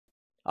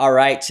All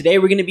right, today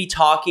we're going to be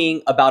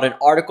talking about an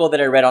article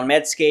that I read on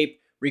Medscape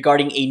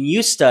regarding a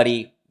new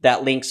study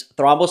that links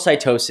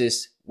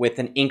thrombocytosis with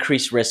an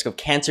increased risk of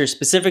cancer,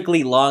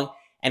 specifically lung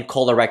and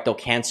colorectal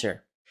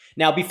cancer.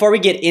 Now, before we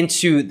get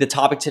into the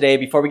topic today,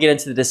 before we get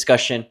into the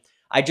discussion,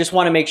 I just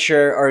want to make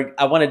sure, or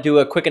I want to do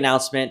a quick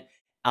announcement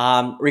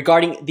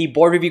regarding the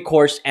board review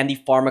course and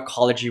the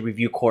pharmacology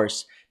review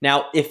course.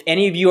 Now, if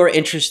any of you are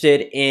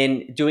interested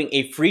in doing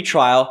a free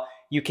trial,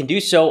 you can do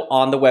so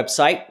on the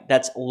website.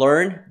 That's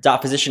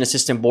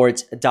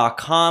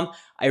learn.physicianassistantboards.com.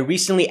 I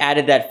recently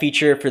added that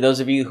feature for those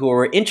of you who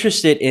are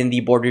interested in the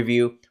board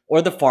review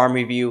or the pharm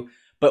review,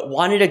 but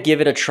wanted to give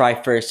it a try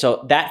first.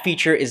 So that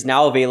feature is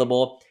now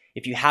available.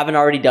 If you haven't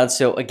already done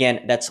so,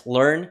 again, that's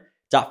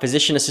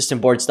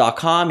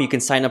learn.physicianassistantboards.com. You can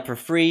sign up for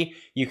free.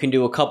 You can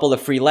do a couple of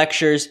free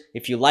lectures.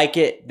 If you like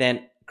it,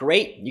 then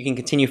great. You can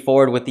continue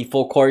forward with the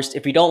full course.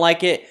 If you don't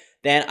like it,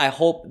 then I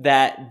hope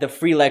that the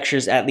free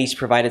lectures at least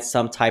provided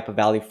some type of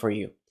value for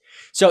you.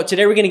 So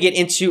today we're going to get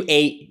into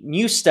a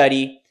new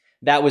study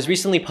that was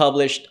recently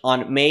published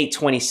on May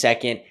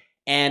 22nd.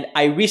 And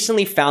I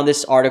recently found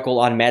this article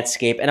on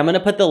Medscape, and I'm going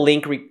to put the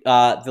link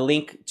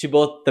to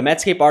both the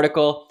Medscape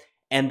article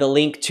and the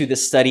link to the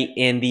study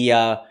in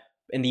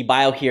the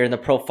bio here in the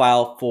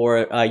profile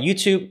for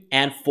YouTube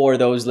and for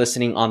those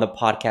listening on the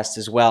podcast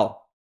as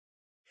well.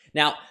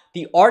 Now,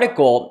 the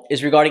article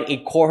is regarding a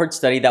cohort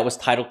study that was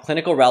titled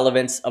Clinical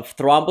Relevance of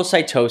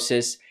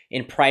Thrombocytosis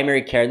in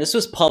Primary Care. And this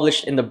was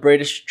published in the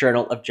British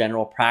Journal of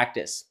General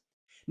Practice.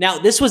 Now,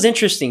 this was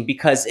interesting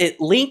because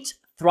it linked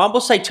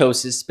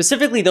thrombocytosis,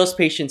 specifically those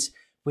patients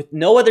with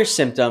no other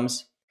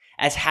symptoms,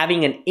 as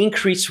having an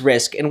increased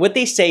risk. And what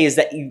they say is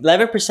that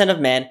 11% of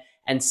men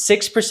and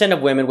 6%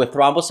 of women with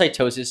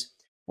thrombocytosis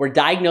were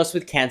diagnosed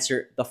with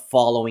cancer the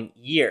following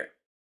year.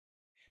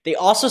 They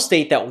also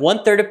state that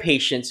 1/3 of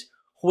patients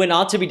who went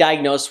on to be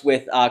diagnosed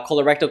with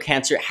colorectal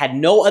cancer had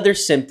no other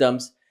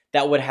symptoms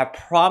that would have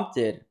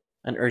prompted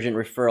an urgent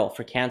referral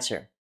for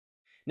cancer.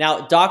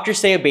 Now, Dr.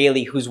 Saya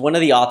Bailey, who's one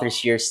of the authors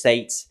here,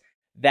 states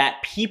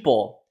that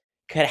people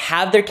could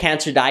have their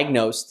cancer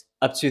diagnosed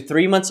up to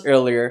 3 months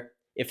earlier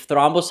if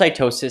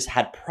thrombocytosis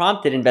had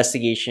prompted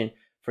investigation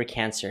for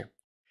cancer.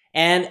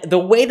 And the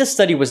way the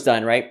study was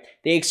done, right,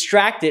 they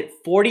extracted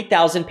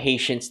 40,000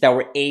 patients that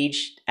were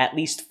aged at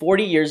least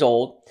 40 years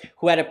old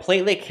who had a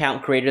platelet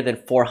count greater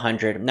than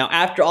 400. Now,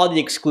 after all the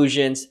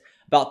exclusions,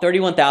 about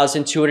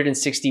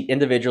 31,260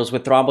 individuals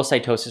with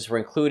thrombocytosis were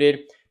included.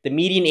 The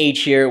median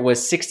age here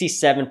was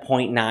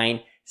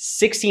 67.9,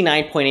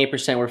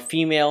 69.8% were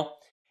female.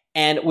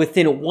 And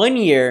within 1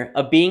 year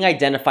of being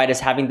identified as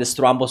having this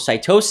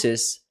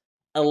thrombocytosis,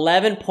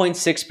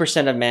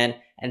 11.6% of men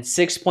and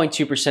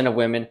 6.2% of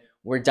women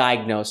were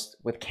diagnosed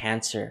with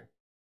cancer.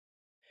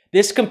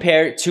 This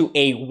compared to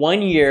a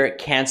 1-year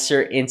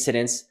cancer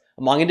incidence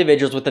among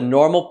individuals with a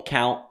normal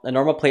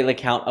platelet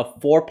count of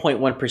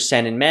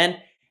 4.1% in men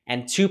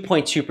and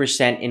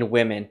 2.2% in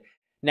women.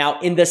 Now,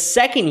 in the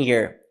second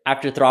year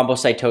after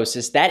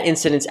thrombocytosis, that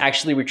incidence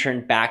actually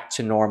returned back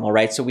to normal,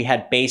 right? So we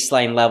had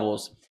baseline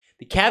levels.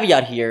 The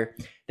caveat here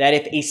that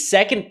if a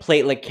second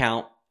platelet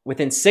count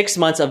within 6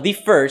 months of the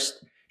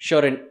first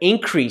showed an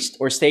increased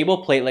or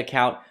stable platelet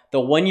count, the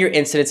 1-year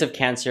incidence of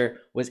cancer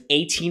was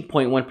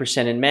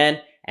 18.1% in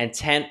men and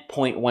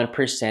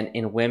 10.1%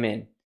 in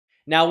women.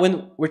 Now,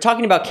 when we're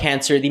talking about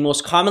cancer, the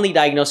most commonly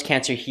diagnosed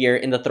cancer here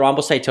in the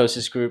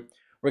thrombocytosis group,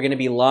 we're going to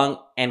be lung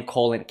and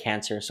colon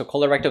cancer. So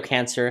colorectal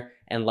cancer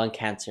and lung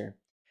cancer.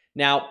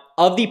 Now,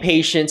 of the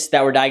patients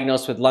that were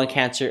diagnosed with lung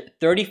cancer,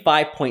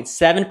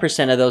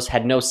 35.7% of those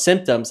had no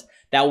symptoms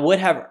that would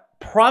have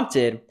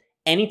prompted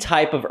any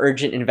type of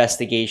urgent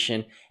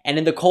investigation. And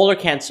in the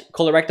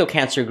colorectal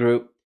cancer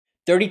group,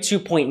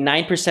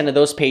 32.9% of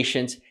those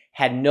patients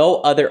had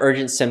no other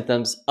urgent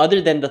symptoms other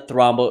than the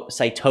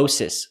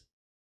thrombocytosis.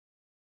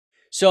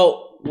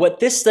 So what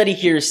this study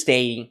here is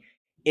stating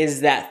is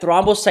that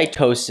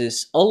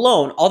thrombocytosis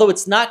alone, although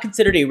it's not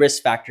considered a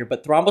risk factor,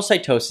 but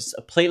thrombocytosis,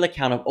 a platelet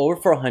count of over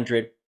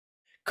 400,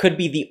 could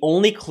be the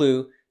only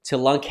clue to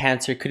lung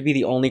cancer, could be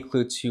the only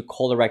clue to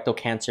colorectal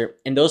cancer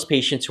in those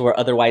patients who are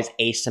otherwise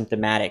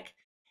asymptomatic.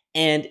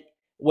 And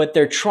what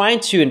they're trying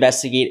to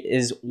investigate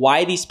is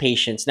why these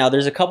patients, now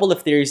there's a couple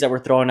of theories that were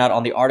thrown out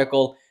on the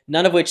article,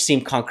 none of which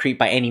seem concrete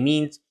by any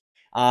means.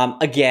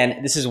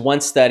 Again, this is one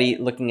study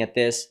looking at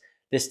this.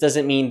 This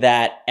doesn't mean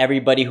that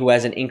everybody who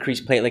has an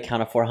increased platelet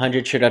count of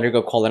 400 should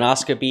undergo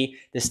colonoscopy.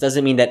 This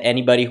doesn't mean that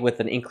anybody with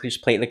an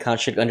increased platelet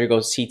count should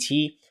undergo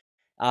CT.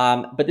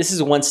 But this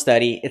is one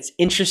study. It's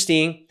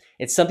interesting.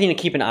 It's something to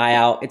keep an eye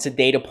out. It's a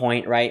data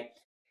point, right?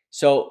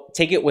 So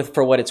take it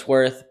for what it's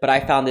worth, but I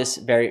found this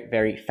very,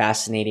 very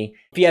fascinating.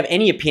 If you have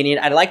any opinion,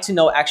 I'd like to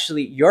know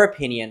actually your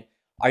opinion.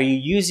 Are you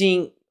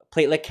using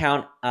platelet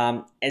count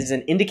as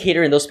an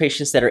indicator in those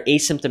patients that are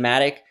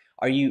asymptomatic?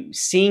 Are you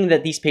seeing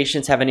that these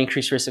patients have an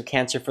increased risk of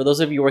cancer? For those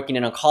of you working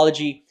in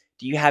oncology,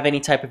 do you have any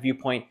type of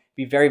viewpoint?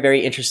 Be very,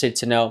 very interested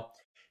to know.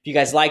 If you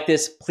guys like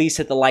this, please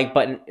hit the like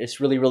button. It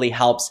really, really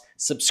helps.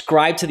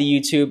 Subscribe to the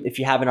YouTube if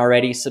you haven't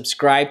already.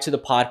 Subscribe to the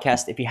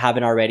podcast if you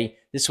haven't already.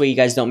 This way you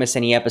guys don't miss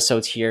any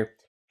episodes here.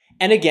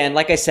 And again,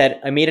 like I said,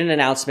 I made an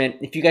announcement.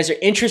 If you guys are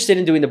interested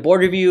in doing the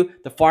board review,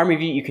 the farm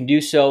review, you can do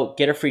so.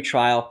 Get a free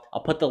trial.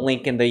 I'll put the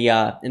link in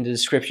the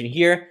description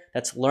here.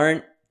 That's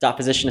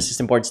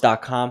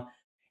learn.physicianassistantboards.com.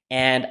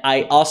 And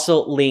I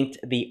also linked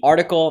the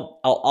article.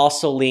 I'll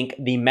also link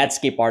the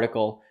Medscape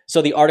article.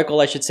 So the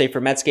article, I should say,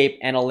 for Medscape,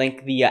 and I'll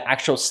link the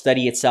actual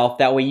study itself.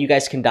 That way you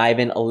guys can dive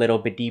in a little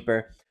bit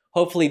deeper.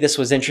 Hopefully this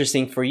was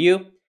interesting for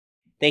you.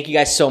 Thank you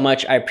guys so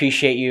much. I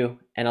appreciate you,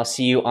 and I'll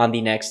see you on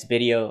the next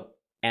video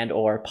and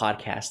or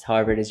podcast,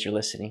 however it is you're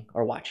listening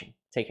or watching.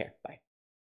 Take care. Bye.